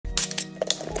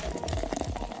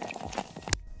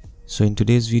So in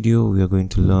today's video, we are going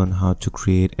to learn how to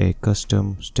create a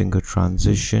custom stinger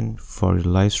transition for your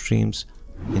live streams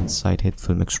inside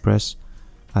Hitfilm Express.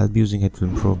 I'll be using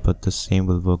Hitfilm Pro, but the same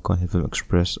will work on Hitfilm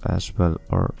Express as well,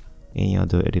 or any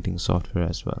other editing software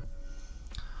as well.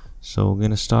 So we're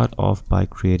going to start off by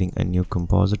creating a new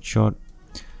composite shot,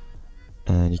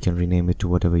 and you can rename it to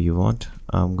whatever you want.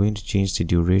 I'm going to change the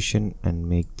duration and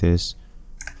make this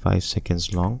 5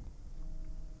 seconds long.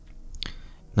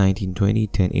 1920,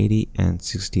 1080 and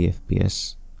 60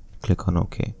 fps. Click on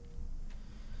OK.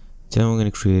 Then we're going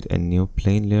to create a new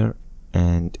plane layer,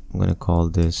 and I'm going to call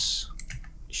this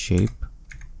shape,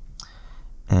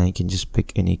 and you can just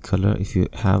pick any color. If you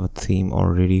have a theme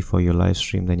already for your live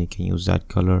stream, then you can use that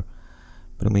color,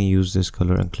 but I'm going to use this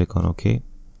color and click on OK.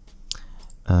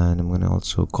 And I'm going to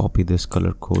also copy this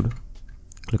color code,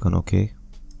 click on OK.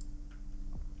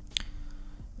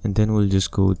 And then we'll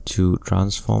just go to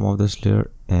transform of this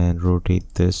layer and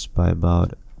rotate this by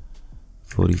about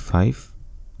 45,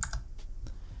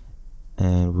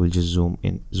 and we'll just zoom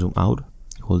in, zoom out,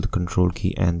 hold the control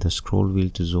key and the scroll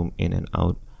wheel to zoom in and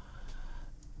out.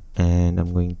 And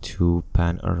I'm going to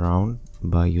pan around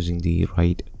by using the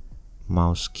right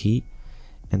mouse key,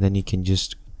 and then you can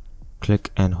just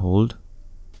click and hold,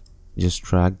 just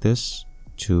drag this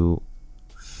to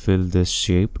fill this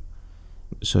shape.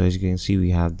 So as you can see,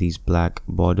 we have these black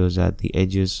borders at the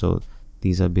edges, so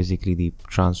these are basically the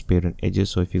transparent edges.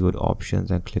 So if you go to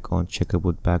options and click on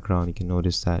checkerboard background, you can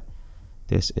notice that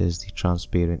this is the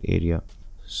transparent area.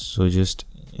 So just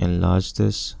enlarge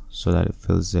this so that it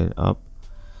fills it up,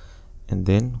 and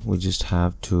then we just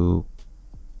have to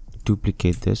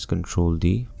duplicate this, Control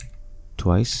D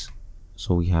twice,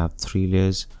 so we have 3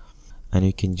 layers, and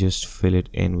you can just fill it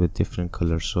in with different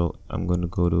colors. So I'm going to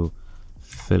go to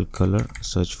fill color,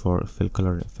 search for fill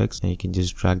color effects, and you can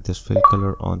just drag this fill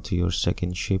color onto your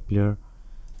second shape layer,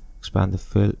 expand the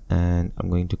fill, and I'm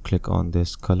going to click on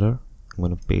this color. I'm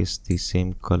going to paste the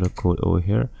same color code over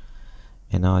here,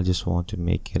 and now I just want to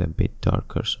make it a bit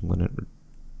darker, so I'm going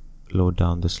to load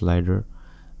down the slider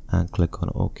and click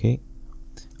on OK.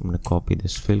 I'm going to copy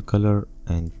this fill color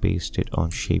and paste it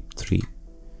on shape 3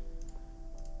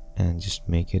 and just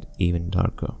make it even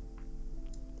darker,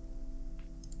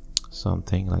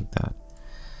 something like that.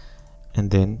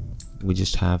 And then we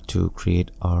just have to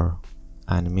create our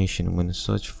animation. I'm going to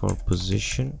search for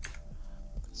position,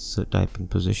 so type in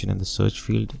position in the search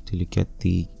field till you get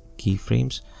the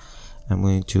keyframes. I'm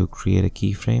going to create a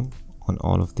keyframe on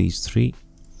all of these 3,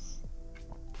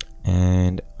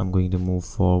 and I'm going to move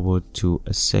forward to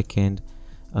a second,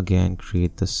 again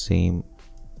create the same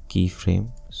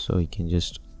keyframe. So you can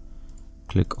just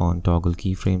click on toggle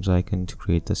keyframes icon to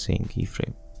create the same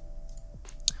keyframe.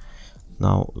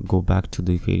 Now go back to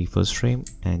the very first frame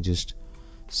and just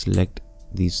select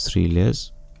these 3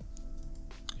 layers.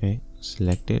 Okay,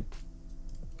 select it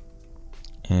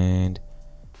and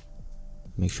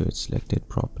make sure it's selected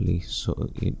properly. So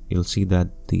you'll see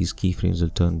that these keyframes will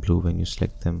turn blue when you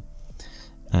select them,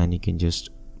 and you can just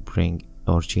bring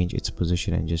or change its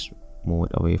position and just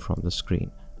move it away from the screen.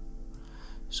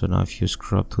 So now if you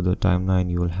scroll up through the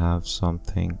timeline, you will have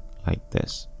something like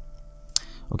this.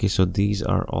 Okay, so these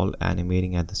are all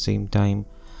animating at the same time.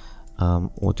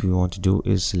 What we want to do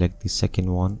is select the second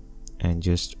one and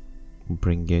just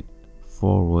bring it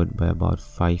forward by about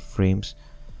 5 frames,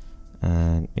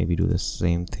 and maybe do the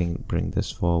same thing, bring this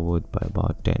forward by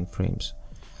about 10 frames.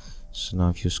 So now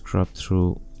if you scrub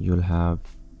through, you'll have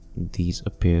these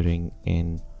appearing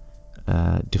in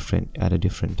at a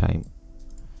different time,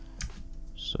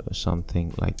 so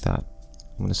something like that.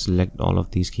 I'm going to select all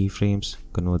of these keyframes,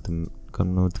 convert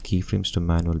the keyframes to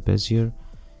manual bezier,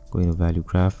 go into value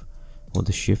graph, hold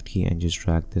the shift key and just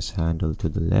drag this handle to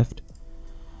the left.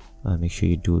 Make sure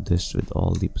you do this with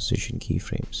all the position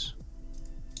keyframes.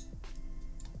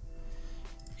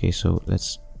 Okay, so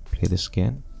let's play this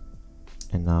again,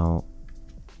 and now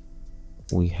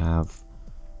we have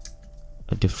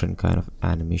a different kind of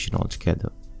animation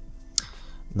altogether.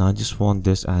 Now I just want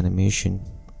this animation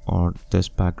or this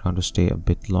background to stay a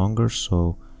bit longer,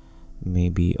 so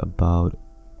maybe about,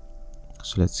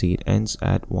 so let's see, it ends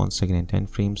at 1 second and 10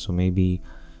 frames, so maybe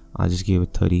I'll just give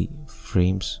it 30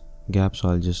 frames gap. So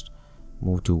I'll just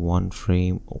move to 1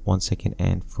 second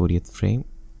and 40th frame,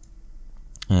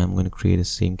 and I'm going to create the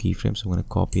same keyframe. So I'm going to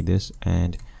copy this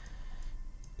and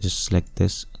just select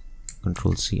this,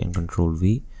 Control C and Control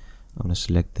V. I'm going to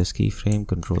select this keyframe,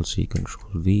 Control C,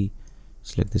 Control V,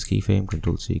 select this keyframe,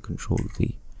 Control C, Control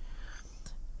V,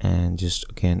 and just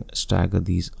again stagger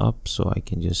these up so I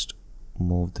can just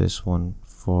move this one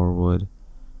forward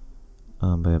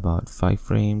by about 5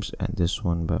 frames and this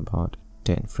one by about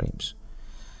 10 frames.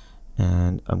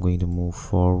 and I'm going to move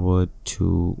forward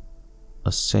to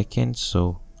a second,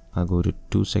 so I'll go to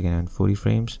 2 seconds and 40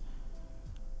 frames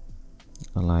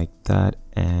like that,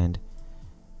 and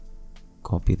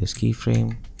copy this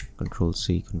keyframe, Control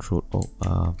C, Control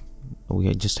O.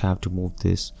 We just have to move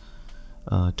this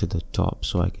to the top,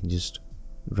 so I can just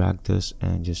drag this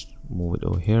and just move it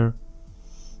over here,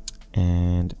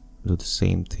 and do the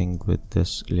same thing with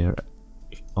this layer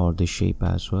or the shape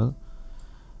as well,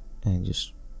 and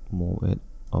just move it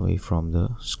away from the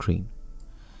screen.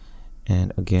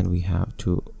 And again, we have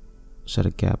to set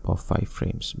a gap of 5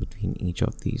 frames between each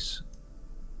of these,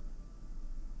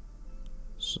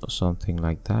 so something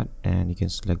like that. And you can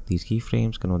select these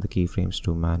keyframes, convert the keyframes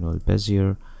to manual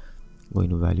Bezier, go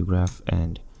into value graph,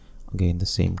 and again the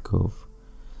same curve.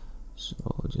 So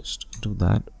I'll just do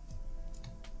that.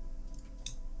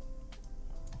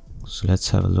 So let's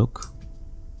have a look.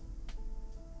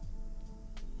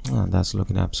 That's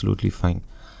looking absolutely fine.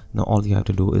 Now all you have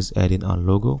to do is add in our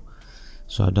logo.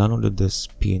 So I downloaded this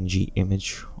PNG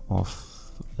image of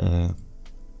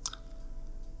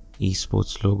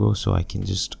esports logo, so I can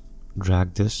just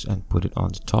drag this and put it on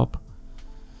the top.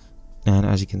 And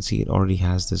as you can see, it already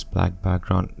has this black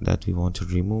background that we want to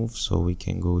remove, so we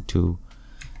can go to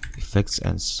effects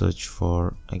and search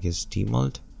for, I guess,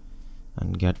 demult,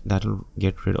 and that'll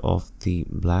get rid of the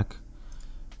black,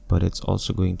 but it's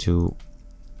also going to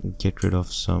get rid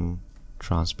of some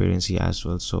transparency as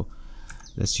well. So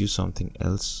let's use something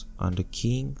else under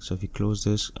keying. So if you close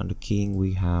this, under keying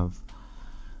we have,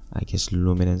 I guess,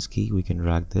 Luminance Key. We can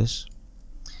drag this,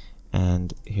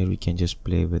 and here we can just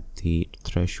play with the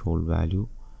threshold value,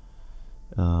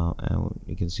 and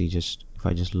you can see, just if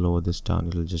I just lower this down,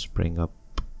 it'll just bring up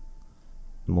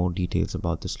more details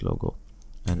about this logo,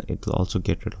 and it will also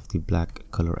get rid of the black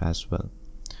color as well.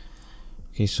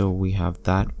 Okay, so we have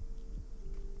that,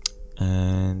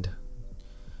 and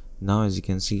now as you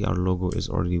can see, our logo is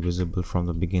already visible from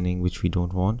the beginning, which we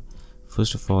don't want.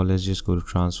 First of all, let's just go to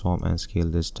transform and scale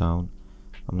this down.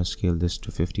 I'm going to scale this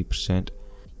to 50%.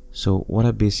 So what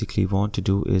I basically want to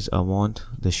do is I want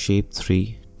the shape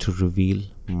 3 to reveal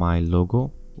my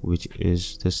logo, which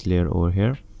is this layer over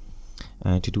here.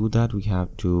 And to do that, we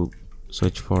have to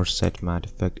search for set matte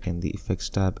effect in the effects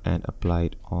tab and apply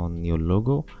it on your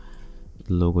logo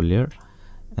layer.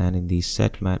 And in the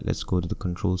set matte, let's go to the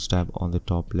controls tab on the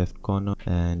top left corner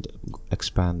and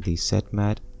expand the set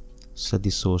matte, set the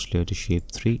source layer to shape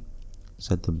 3,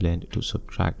 set the blend to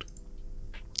subtract,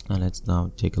 and let's now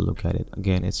take a look at it.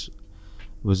 Again, it's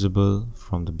visible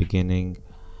from the beginning,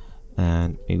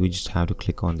 and we just have to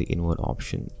click on the invert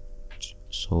option.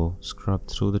 So scrub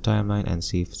through the timeline and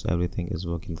see if everything is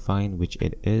working fine, which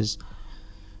it is.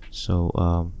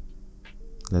 So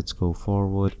let's go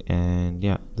forward, and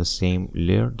yeah, the same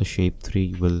layer, the shape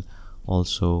 3, will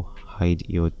also hide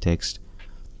your text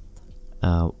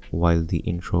while the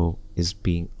intro is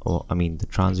being, or I mean the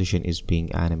transition is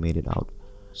being animated out.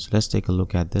 So let's take a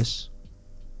look at this.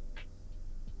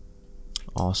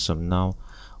 Awesome. Now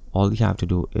all you have to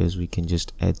do is we can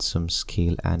just add some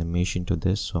scale animation to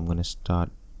this. So I'm going to start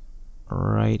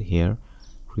right here,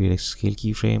 create a scale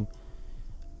keyframe,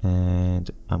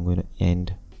 and I'm going to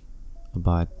end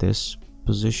about this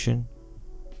position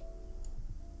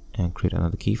and create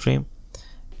another keyframe,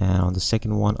 and on the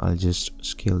second one I'll just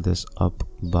scale this up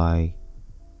by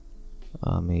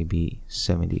maybe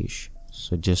 70ish.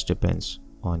 So it just depends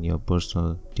on your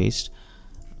personal taste.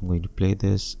 I'm going to play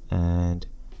this, and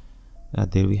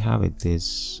there we have it.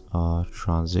 This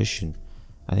transition,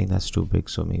 I think that's too big,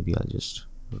 so maybe I'll just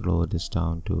lower this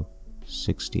down to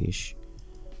 60ish.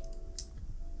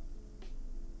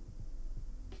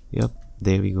 Yep,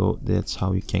 there we go. That's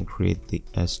how you can create the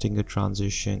stinger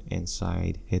transition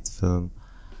inside Hitfilm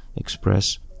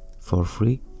Express for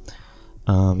free.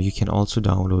 You can also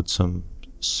download some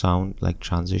sound like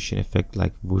transition effect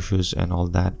like whooshes and all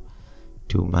that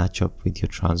to match up with your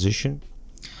transition.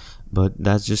 But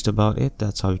that's just about it.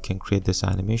 That's how you can create this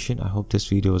animation. I hope this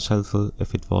video was helpful.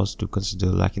 If it was, do consider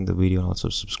liking the video and also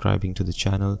subscribing to the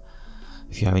channel.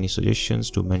 If you have any suggestions,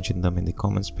 do mention them in the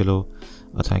comments below.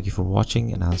 Thank you for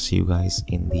watching, and I'll see you guys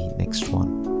in the next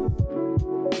one.